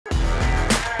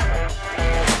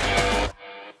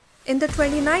In the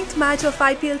 29th match of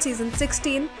IPL Season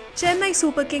 16, Chennai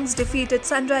Super Kings defeated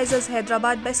Sunrisers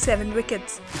Hyderabad by 7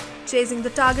 wickets. Chasing the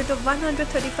target of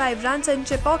 135 runs in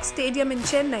Chepauk Stadium in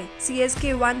Chennai,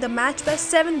 CSK won the match by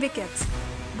 7 wickets.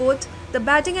 Both the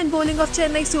batting and bowling of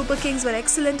Chennai Super Kings were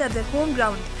excellent at their home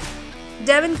ground.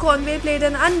 Devon Conway played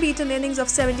an unbeaten innings of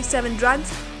 77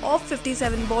 runs off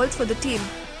 57 balls for the team.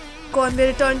 Conway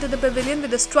returned to the pavilion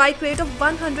with a strike rate of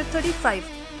 135,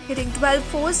 hitting 12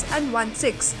 fours and 1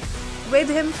 6. With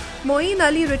him, Moeen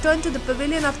Ali returned to the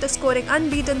pavilion after scoring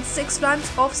unbeaten 6 runs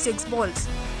off 6 balls.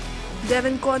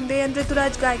 Devon Conway and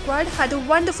Rituraj Gaikwad had a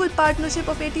wonderful partnership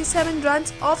of 87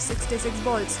 runs off 66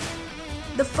 balls.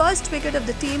 The first wicket of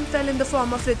the team fell in the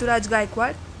form of Rituraj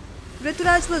Gaikwad.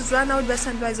 Rituraj was run out by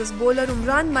Sunrisers bowler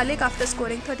Umran Malik after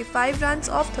scoring 35 runs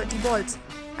off 30 balls.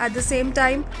 At the same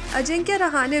time, Ajinkya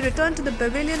Rahane returned to the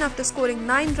pavilion after scoring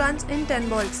 9 runs in 10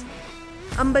 balls.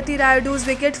 Ambati Rayudu's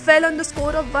wicket fell on the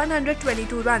score of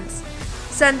 122 runs.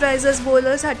 Sunrisers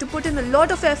bowlers had to put in a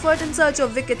lot of effort in search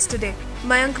of wickets today.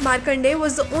 Mayank Markanday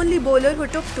was the only bowler who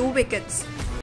took 2 wickets.